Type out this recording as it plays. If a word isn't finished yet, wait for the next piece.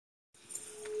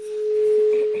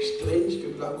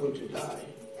are going to die.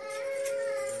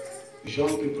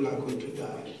 Young people are going to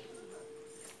die.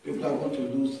 People are going to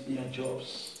lose their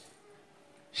jobs.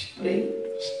 Strange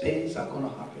things are going to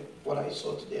happen. What I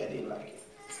saw today, I didn't like it.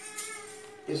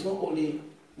 It's not only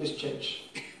this church.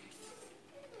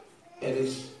 It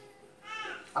is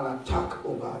an attack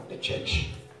over the church,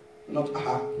 not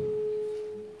our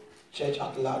church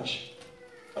at large.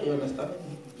 Are you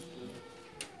understanding?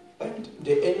 And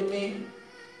the enemy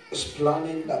is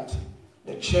planning that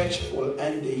the church will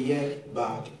end the year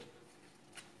bad.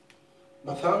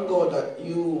 But thank God that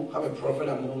you have a prophet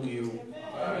among you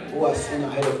who has seen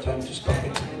ahead of time to stop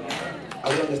it.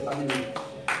 Are you understanding me?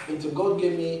 And God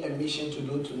gave me a mission to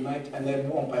do tonight, and then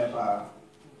one paper.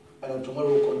 And then tomorrow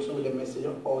we'll continue with the message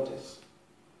on altars.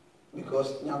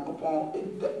 Because we have to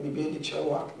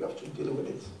deal with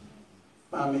it.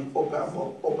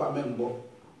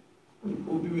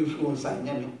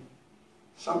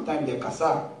 Sometimes they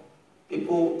kasa,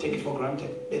 people take it for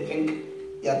granted. They think,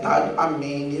 your dad, I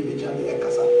mean,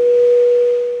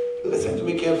 listen to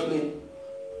me carefully.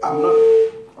 I'm not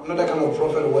that kind of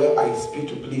prophet where I speak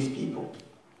to please people.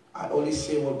 I only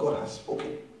say what God has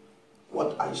spoken.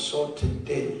 What I saw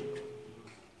today,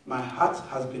 my heart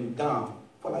has been down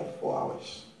for like 4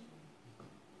 hours.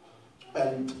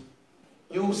 And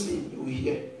you will see, you will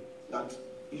hear that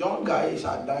young guys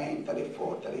are dying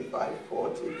 34, 35,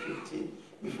 40, 50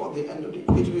 before the end of the year.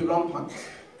 It will be rampant.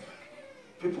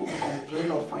 People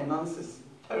complain of finances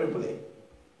terribly.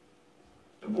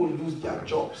 People lose their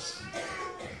jobs.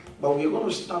 But we're going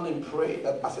to stand and pray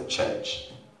that as a church,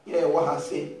 what I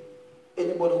say,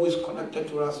 anybody who is connected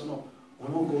to us, we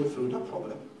will go through that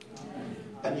problem.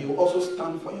 And you also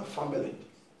stand for your family.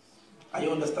 Are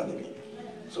you understanding me?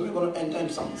 So we're going to enter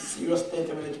into some serious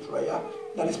 30-minute prayer.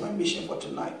 That is my mission for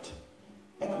tonight.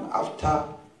 And then after,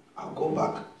 I'll go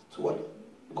back to what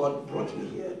God brought me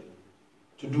here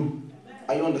to do.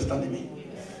 Are you understanding me?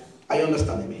 Yes. Are you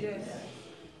understanding me? Yes.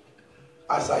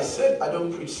 As I said, I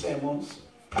don't preach sermons.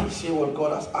 I say what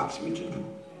God has asked me to do.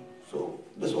 So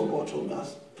this is what God told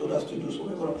us to do. So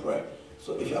we're going to pray.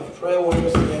 So if you have prayer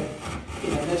warriors here, in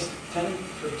the next 10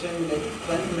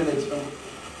 minutes,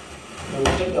 I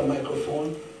will take the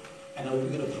microphone and I will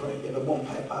begin to pray. In a bomb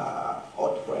pipe,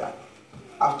 hot prayer.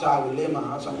 After I will lay my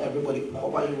hands on everybody,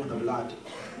 cover you with the blood,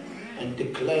 and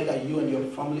declare that you and your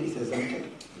family is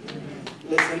exempted.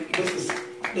 Listen,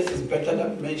 this is better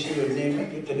than mention your name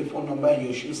and your telephone number and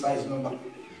your shoe size number.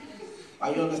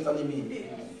 Are you understanding me?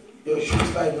 Your shoe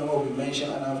size number will be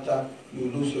mentioned, and after you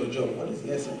lose your job. What is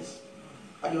the essence?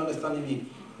 Are you understanding me?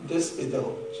 This is the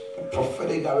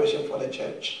prophetic direction for the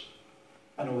church,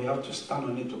 and we have to stand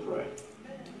on it to pray.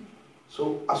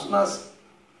 So as soon as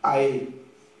I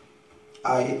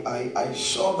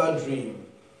saw that dream,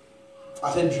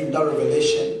 I said dream, that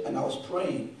revelation, and I was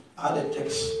praying. I had a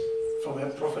text from a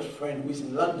prophet friend who is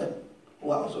in London,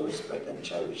 who I also respect and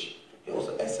cherish. He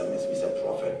also SMS me, said,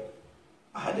 "Prophet,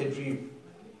 I had a dream."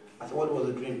 I said, "What was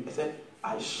the dream?" He said,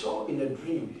 "I saw in a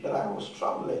dream that I was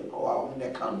traveling or I was in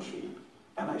a country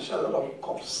and I saw a lot of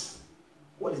cups.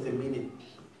 What is the meaning?"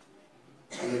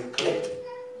 And it clicked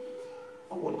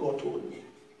on what God told me.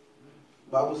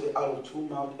 The Bible says, out of two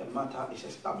mouths a matter is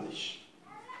established.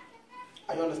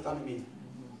 Are you understanding me?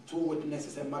 Two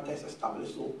witnesses a matter is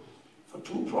established. So for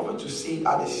two prophets to see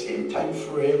at the same time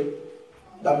frame,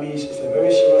 that means it's a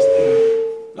very serious thing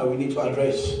that we need to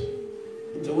address.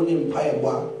 It's a winning empire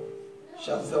bar.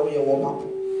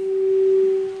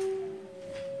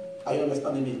 Are you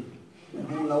understanding me?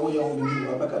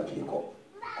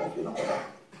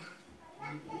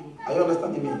 Are you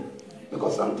understanding me?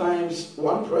 Because sometimes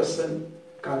one person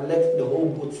can let the whole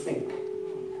boat sink.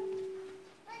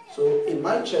 So in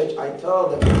my church, I tell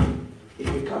them, if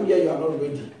you come here, you are not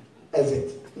ready.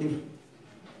 Exit. Leave.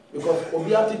 Because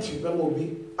Obi attitude,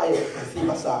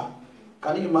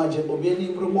 can you imagine Obi any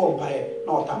more by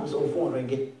no times on phone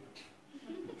ringing?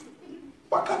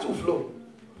 Wakatu flow.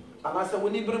 And I said, we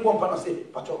need bring one and say,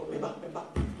 Pacho, remember,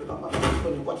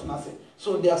 what I say.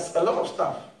 So there's a lot of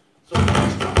stuff. So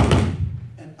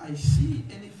and I see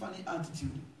any funny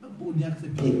attitude.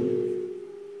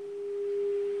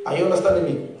 Are you understanding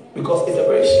me? Because it's a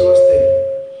very serious thing.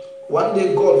 One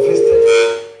day God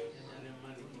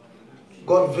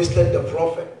visited the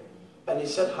prophet, and he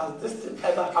said, "Has this thing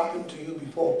ever happened to you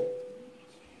before?"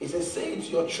 He said, "Say it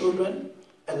to your children,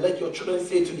 and let your children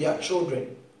say it to their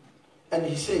children." And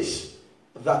he says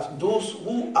that those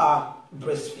who are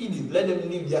breastfeeding, let them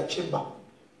leave their chamber.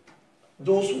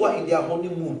 Those who are in their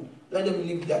honeymoon, let them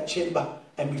leave their chamber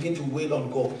and begin to wail on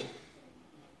God.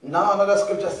 Now another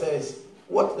scripture says,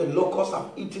 what the locusts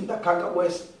have eaten, the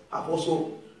cankerworms have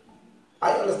also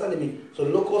I understand me. So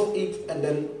locusts eat, and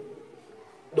then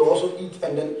they also eat,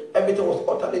 and then everything was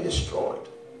utterly destroyed.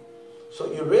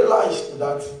 So you realize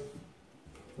that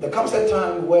there comes a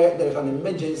time where there is an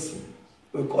emergency.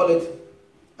 We call it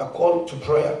a call to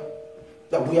prayer,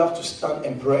 that we have to stand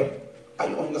and pray. Are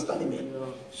you understanding me? Yeah.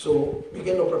 So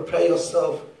begin to prepare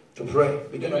yourself to pray.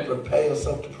 Begin to prepare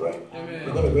yourself to pray. Amen.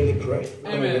 We're going to really pray.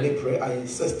 We're going to really pray. I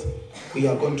insist. We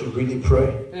are going to really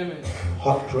pray. Amen.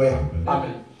 Hot prayer.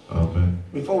 Amen. Amen.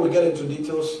 Before we get into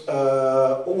details,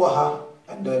 Uwaha,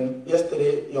 and then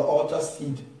yesterday, your altar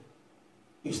seed.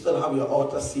 You still have your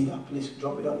altar seed. Please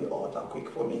drop it on the altar quick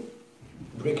for me.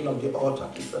 Breaking up the altar.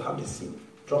 You still have the seed.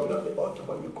 Drop it on the altar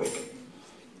for me quick.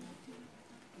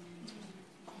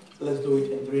 Let's do it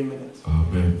in 3 minutes.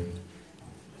 Amen.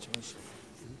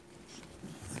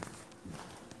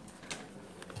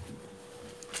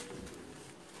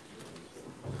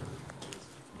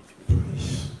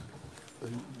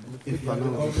 If you have the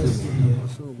altar seed here,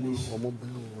 please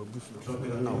drop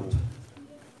it on the altar.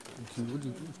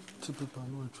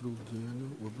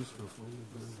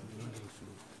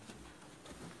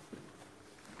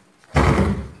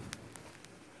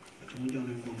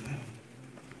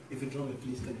 If you drop it,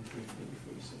 please let me pray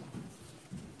before you say.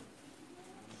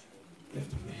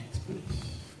 Lift up your hands, please.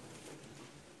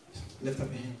 Lift up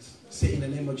your hands. Say, in the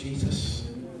name of Jesus,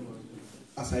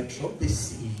 as I drop this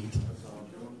seed,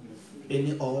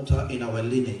 any altar in our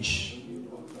lineage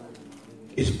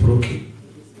is broken.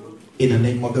 In the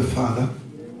name of the Father,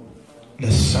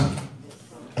 the Son,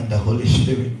 and the Holy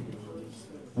Spirit,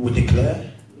 we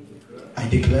declare, I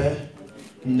declare,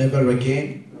 never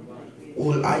again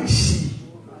will I see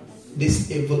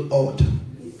this evil altar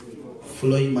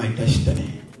flowing my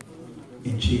destiny.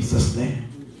 In Jesus' name,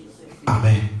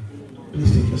 amen.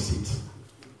 Please take your seats.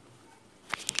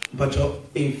 But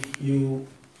if you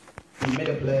made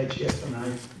a pledge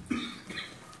yesterday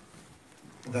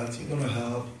that you're going to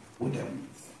help with the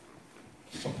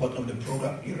support of the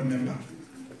program, you remember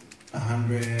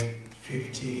 100,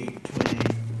 50, 20,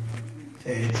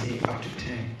 30, up to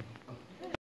 10.